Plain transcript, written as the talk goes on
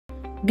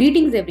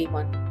Greetings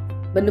everyone.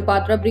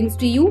 Manupatra brings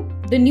to you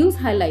the news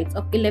highlights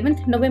of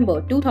 11th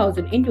November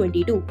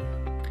 2022.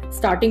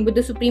 Starting with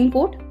the Supreme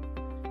Court.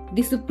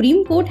 The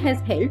Supreme Court has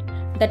held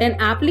that an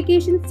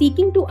application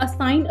seeking to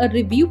assign a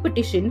review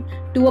petition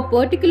to a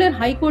particular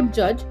High Court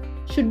judge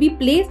should be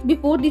placed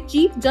before the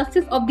Chief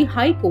Justice of the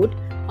High Court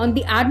on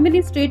the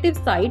administrative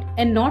side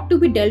and not to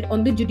be dealt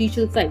on the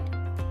judicial side.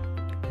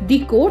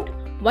 The court,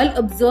 while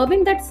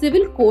observing that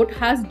civil court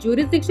has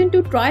jurisdiction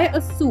to try a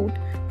suit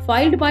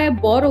filed by a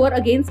borrower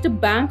against a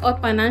bank or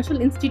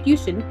financial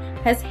institution,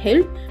 has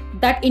held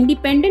that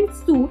independent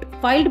suit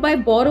filed by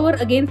borrower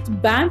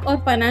against bank or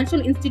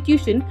financial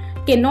institution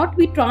cannot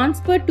be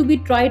transferred to be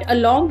tried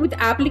along with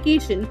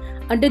application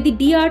under the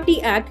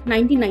DRT Act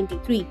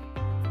 1993.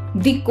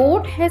 The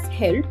court has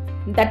held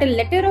that a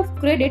letter of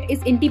credit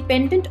is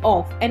independent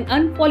of and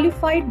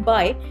unqualified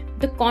by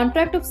the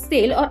contract of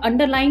sale or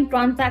underlying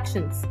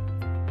transactions.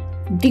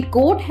 The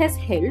court has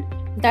held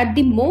that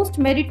the most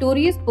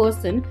meritorious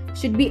person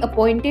should be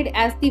appointed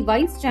as the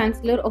Vice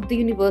Chancellor of the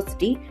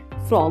University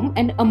from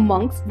and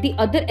amongst the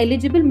other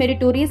eligible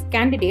meritorious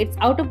candidates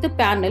out of the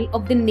panel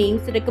of the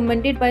names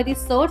recommended by the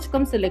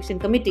Search-cum-Selection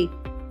Committee.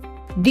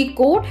 The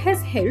court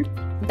has held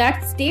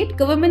that state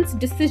government's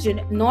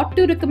decision not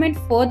to recommend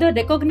further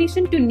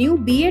recognition to new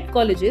B.Ed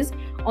colleges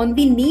on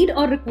the need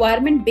or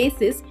requirement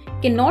basis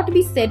cannot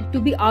be said to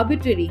be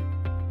arbitrary.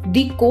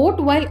 The court,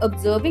 while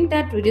observing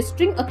that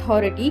registering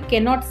authority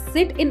cannot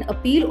sit in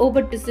appeal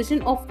over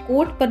decision of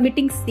court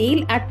permitting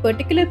sale at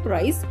particular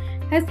price,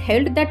 has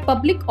held that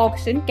public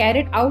auction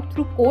carried out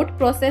through court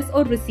process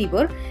or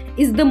receiver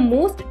is the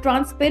most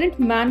transparent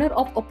manner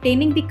of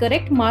obtaining the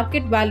correct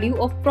market value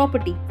of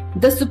property.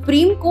 The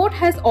Supreme Court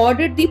has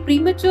ordered the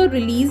premature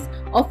release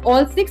of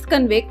all 6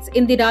 convicts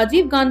in the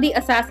Rajiv Gandhi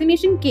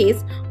assassination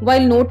case,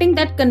 while noting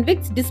that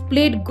convicts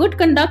displayed good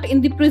conduct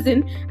in the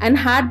prison and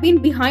had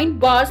been behind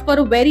bars for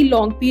a very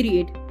long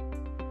period.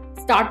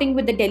 Starting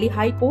with the Delhi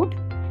High Court.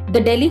 The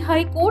Delhi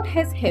High Court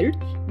has held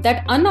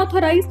that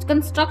unauthorized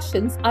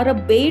constructions are a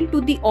bane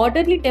to the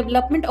orderly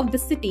development of the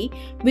city,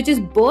 which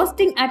is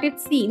bursting at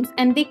its seams,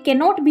 and they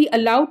cannot be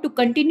allowed to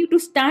continue to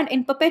stand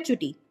in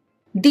perpetuity.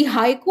 The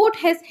High Court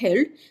has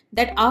held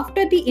that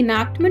after the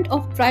enactment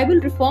of Tribal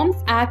Reforms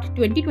Act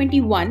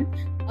 2021,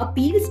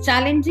 appeals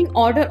challenging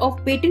order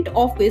of patent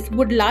office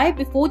would lie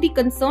before the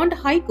concerned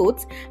high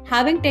courts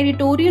having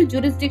territorial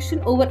jurisdiction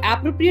over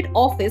appropriate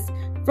office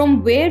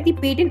from where the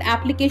patent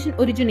application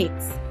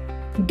originates.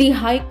 The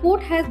High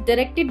Court has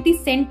directed the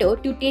Centre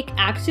to take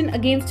action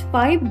against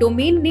 5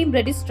 domain name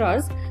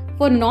registrars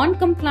for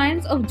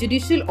non-compliance of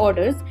judicial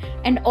orders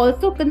and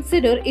also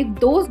consider if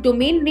those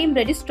domain name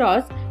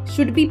registrars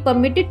should be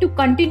permitted to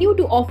continue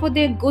to offer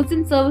their goods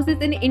and services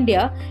in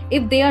India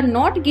if they are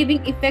not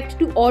giving effect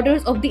to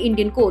orders of the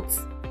Indian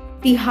courts.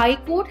 The High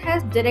Court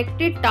has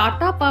directed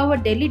Tata Power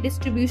Delhi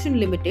Distribution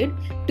Limited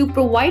to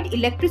provide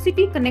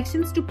electricity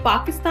connections to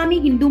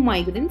Pakistani Hindu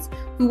migrants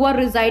who are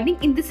residing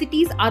in the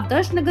city's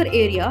Adarsh Nagar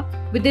area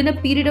within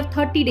a period of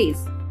 30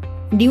 days.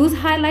 News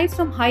highlights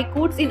from high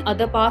courts in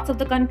other parts of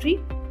the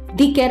country.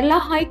 The Kerala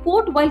High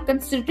Court, while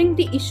considering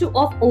the issue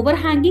of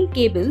overhanging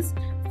cables,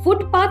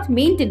 footpath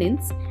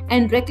maintenance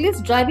and reckless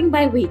driving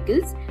by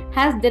vehicles,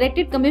 has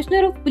directed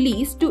Commissioner of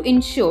Police to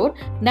ensure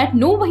that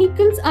no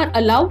vehicles are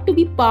allowed to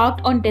be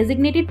parked on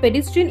designated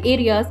pedestrian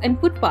areas and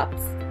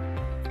footpaths.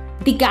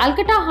 The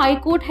Calcutta High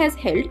Court has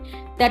held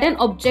that an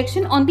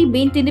objection on the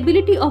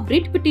maintainability of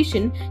writ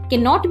petition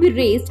cannot be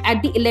raised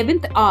at the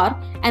 11th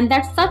hour and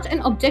that such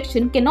an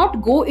objection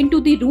cannot go into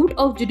the route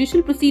of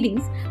judicial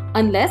proceedings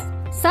unless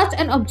such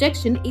an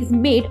objection is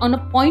made on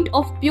a point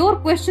of pure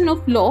question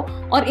of law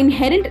or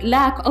inherent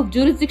lack of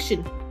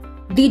jurisdiction.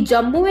 The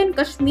Jammu and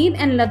Kashmir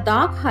and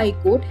Ladakh High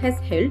Court has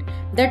held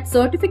that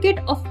certificate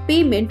of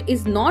payment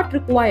is not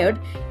required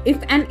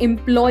if an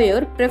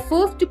employer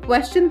prefers to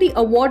question the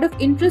award of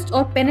interest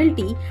or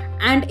penalty,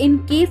 and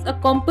in case a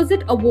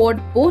composite award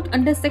both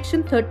under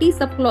Section 30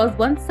 Subclause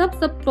 1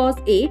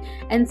 Subclause A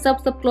and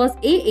Subclause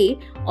AA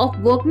of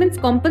Workmen's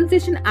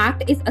Compensation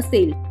Act is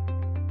assailed.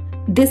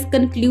 This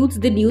concludes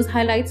the news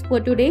highlights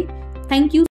for today. Thank you.